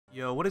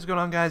Yo, what is going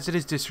on, guys? It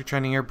is District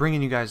Trending here,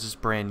 bringing you guys this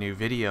brand new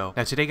video.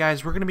 Now today,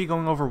 guys, we're going to be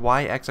going over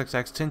why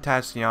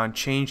XXXTENTACION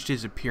changed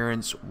his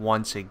appearance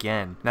once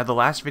again. Now the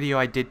last video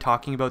I did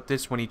talking about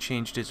this when he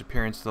changed his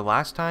appearance the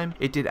last time,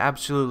 it did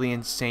absolutely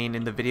insane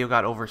and the video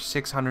got over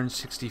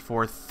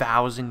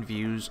 664,000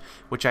 views,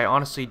 which I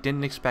honestly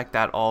didn't expect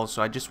at all,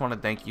 so I just want to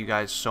thank you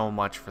guys so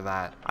much for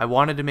that. I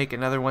wanted to make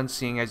another one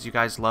seeing as you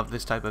guys love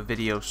this type of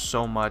video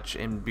so much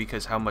and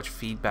because how much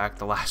feedback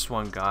the last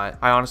one got.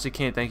 I honestly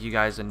can't thank you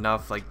guys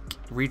enough. Like,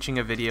 reaching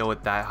a video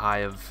with that high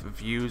of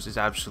views is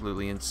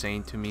absolutely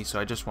insane to me, so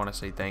I just want to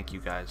say thank you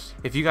guys.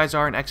 If you guys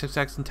are an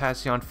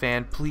XXXTENTACION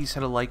fan, please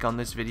hit a like on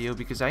this video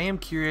because I am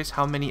curious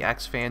how many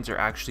X fans are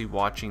actually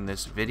watching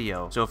this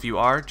video. So if you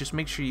are, just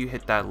make sure you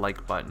hit that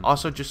like button.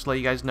 Also, just to let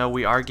you guys know,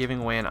 we are giving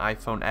away an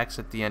iPhone X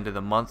at the end of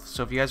the month,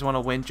 so if you guys want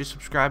to win, just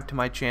subscribe to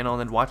my channel and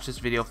then watch this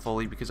video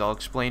fully because I'll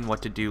explain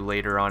what to do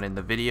later on in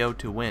the video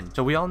to win.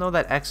 So we all know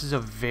that X is a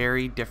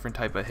very different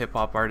type of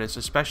hip-hop artist,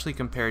 especially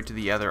compared to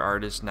the other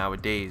artists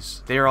nowadays.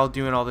 They are all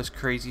doing all this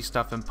crazy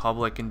stuff in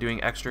public and doing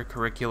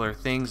extracurricular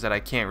things that I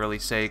can't really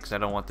say because I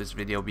don't want this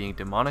video being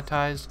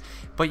demonetized,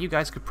 but you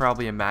guys could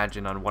probably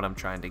imagine on what I'm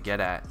trying to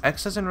get at.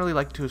 X doesn't really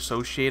like to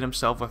associate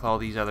himself with all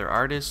these other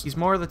artists. He's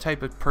more the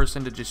type of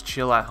person to just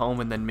chill at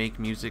home and then make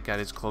music at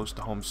his close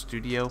to home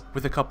studio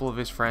with a couple of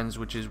his friends,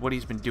 which is what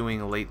he's been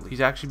doing lately.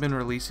 He's actually been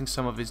releasing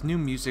some of his new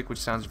music, which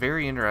sounds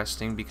very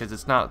interesting because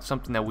it's not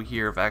something that we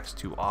hear of X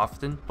too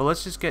often. But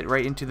let's just get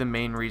right into the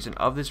main reason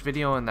of this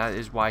video, and that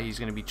is why he's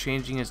going to be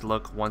changing his look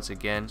once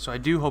again. So I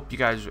do hope you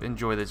guys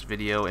enjoy this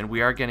video, and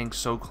we are getting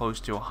so close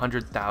to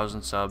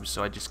 100,000 subs,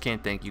 so I just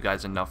can't thank you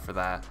guys enough for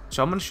that.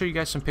 So I'm going to show you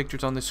guys some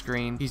pictures on the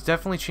screen. He's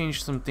definitely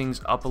changed some things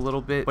up a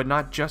little bit, but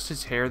not just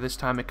his hair this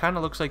time. It kind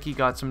of looks like he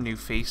got some new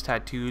face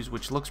tattoos,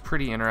 which looks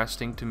pretty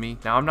interesting to me.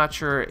 Now I'm not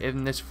sure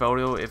in this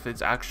photo if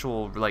it's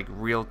actual like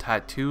real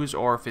tattoos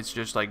or if it's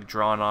just like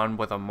drawn on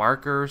with a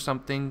marker or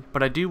something,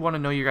 but I do want to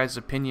know your guys'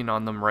 opinion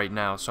on them right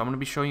now. So I'm going to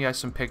be showing you guys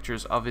some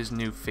pictures of his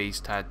new face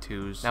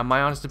tattoos. Now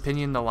my honest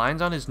opinion, the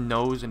lines on his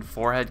nose and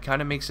forehead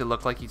kind of makes it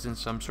look like he's in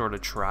some sort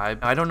of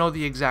tribe. Now, I don't know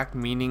the exact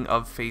meaning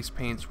of face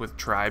paints with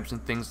tribes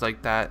and things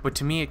like that, but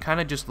to me it kind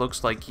of just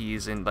looks like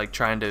he's in like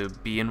trying to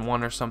be in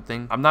one or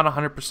something. I'm not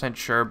 100%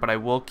 sure, but I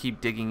will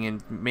keep digging in.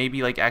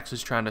 Maybe like X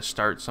is trying to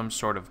start some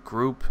sort of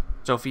group.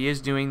 So if he is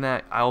doing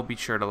that, I'll be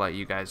sure to let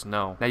you guys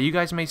know. Now you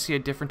guys may see a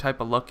different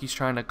type of look he's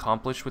trying to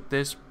accomplish with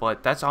this,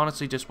 but that's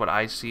honestly just what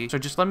I see. So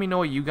just let me know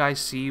what you guys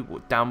see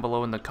down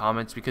below in the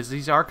comments because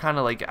these are kind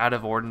of like out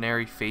of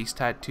ordinary face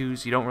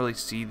tattoos. You don't really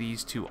see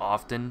these too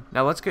often.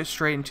 Now let's get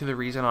straight into the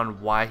reason on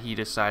why he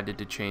decided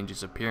to change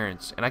his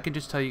appearance. And I can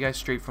just tell you guys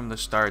straight from the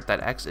start that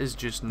X is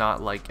just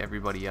not like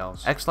everybody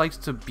else. X likes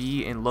to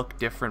be and look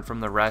different from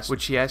the rest,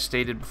 which he has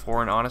stated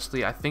before, and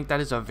honestly I think that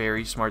is a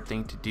very smart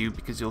thing to do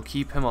because it'll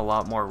keep him a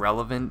lot more relevant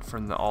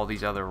from all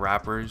these other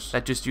rappers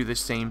that just do the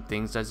same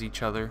things as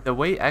each other. The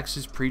way X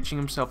is preaching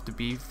himself to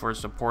be for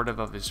supportive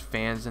of his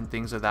fans and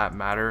things of that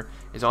matter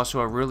is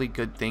also a really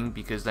good thing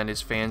because then his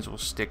fans will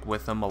stick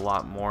with him a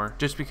lot more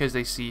just because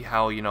they see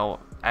how, you know,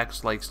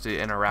 X likes to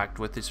interact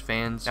with his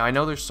fans. Now I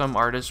know there's some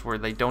artists where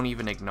they don't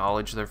even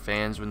acknowledge their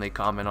fans when they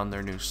comment on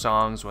their new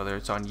songs, whether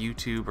it's on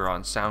YouTube or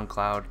on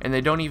SoundCloud, and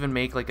they don't even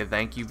make like a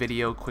thank you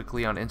video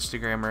quickly on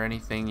Instagram or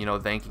anything, you know,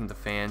 thanking the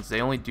fans.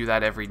 They only do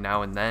that every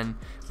now and then,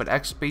 but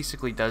X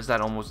basically does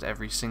that almost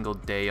every single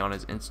day on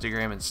his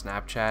Instagram and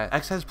Snapchat.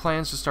 X has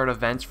plans to start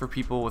events for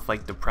people with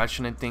like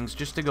depression and things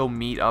just to go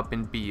meet up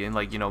and be and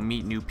like, you know,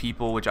 meet new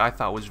people, which I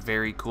thought was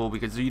very cool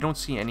because you don't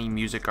see any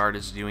music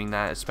artists doing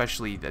that,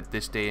 especially at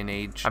this day and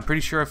age. I'm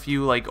pretty sure a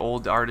few like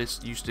old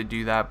artists used to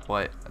do that,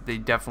 but they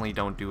definitely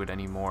don't do it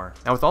anymore.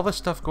 Now with all this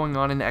stuff going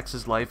on in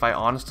X's life, I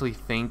honestly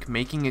think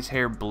making his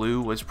hair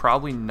blue was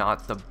probably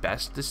not the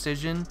best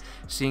decision,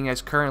 seeing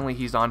as currently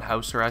he's on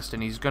house arrest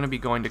and he's going to be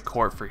going to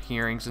court for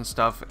hearings and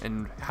stuff,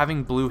 and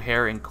having blue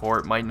hair in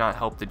court might not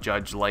help the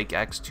judge like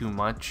X too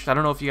much. I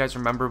don't know if you guys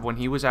remember when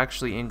he was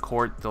actually in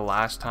court the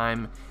last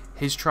time,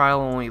 his trial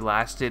only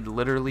lasted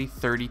literally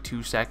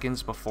 32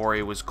 seconds before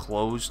it was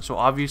closed, so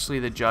obviously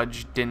the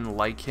judge didn't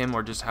like him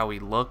or just how he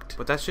looked,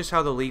 but that's just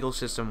how the legal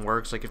system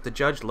works. Like if the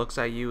judge looks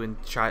at you and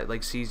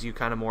sees you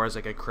kind of more as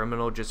like a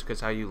criminal just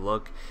because how you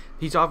look,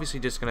 he's obviously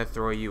just gonna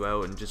throw you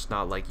out and just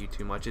not like you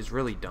too much. It's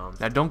really dumb.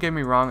 Now don't get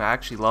me wrong, I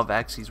actually love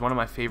X. He's one of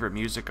my favorite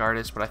music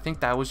artists, but I think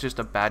that was just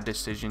a bad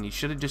decision. He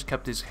should have just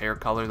kept his hair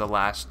color the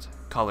last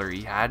color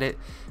he had it.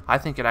 I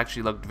think it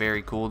actually looked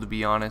very cool, to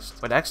be honest.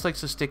 But X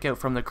likes to stick out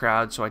from the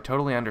crowd, so I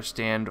totally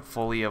understand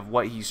fully of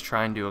what he's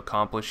trying to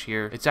accomplish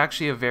here. It's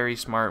actually a very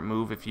smart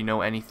move if you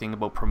know anything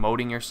about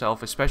promoting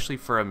yourself, especially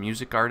for a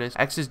music artist.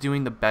 X is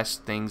doing the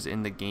best things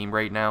in the game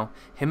right now.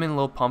 Him and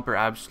Lil Pump are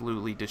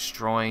absolutely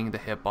destroying the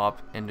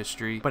hip-hop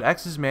industry. But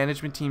X's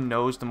management team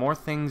knows the more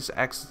things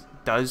X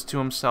does to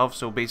himself,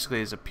 so basically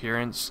his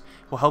appearance,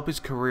 will help his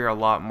career a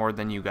lot more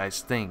than you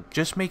guys think.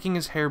 Just making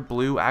his hair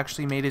blue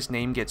actually made his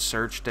name get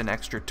searched an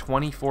extra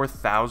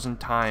 24,000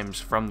 times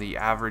from the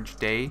average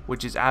day,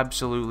 which is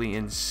absolutely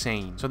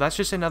insane. So that's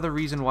just another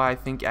reason why I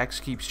think X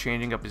keeps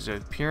changing up his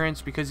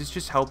appearance, because it's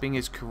just helping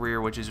his career,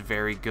 which is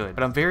very good.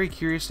 But I'm very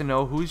curious to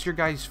know, who's your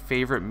guys'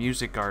 favorite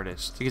music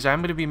artist? Because I'm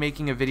going to be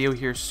making a video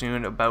here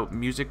soon about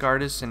music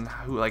artists and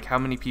who, like, how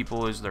many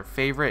people is their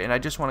favorite, and I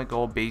just want to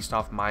go based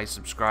off my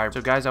subscribers.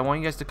 So guys, I want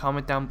you guys to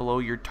comment down below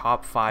your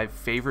top 5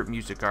 favorite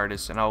music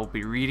artists, and I will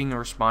be reading and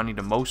responding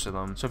to most of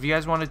them. So if you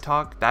guys want to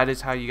talk, that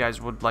is how you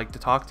guys would like to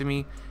talk to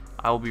me.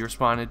 I will be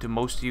responding to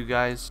most of you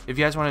guys. If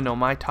you guys want to know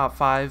my top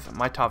 5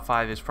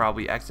 is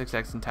probably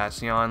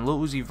XXXTENTACION, Lil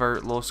Uzi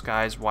Vert, Lil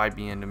Skies,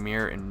 YB and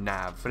Amir, and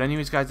Nav. But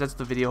anyways guys, that's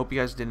the video. Hope you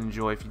guys did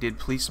enjoy. If you did,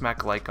 please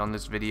smack a like on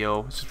this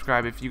video.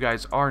 Subscribe if you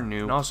guys are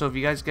new. And also, if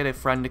you guys get a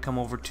friend to come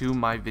over to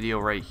my video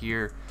right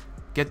here,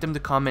 get them to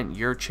comment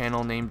your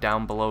channel name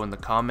down below in the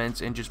comments,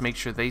 and just make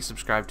sure they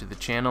subscribe to the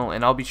channel,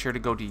 and I'll be sure to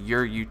go to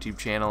your YouTube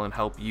channel and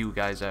help you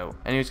guys out.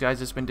 Anyways guys,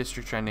 this has been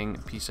District Trending.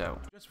 Peace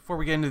out. Just before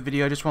we get into the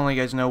video, I just want to let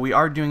you guys know we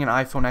are doing an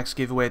iPhone X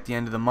giveaway at the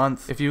end of the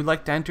month. If you would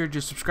like to enter,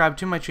 just subscribe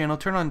to my channel,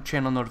 turn on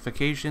channel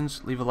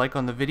notifications, leave a like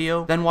on the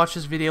video, then watch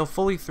this video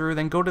fully through,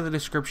 then go to the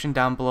description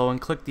down below and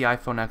click the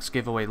iPhone X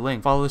giveaway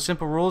link. Follow the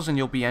simple rules and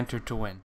you'll be entered to win.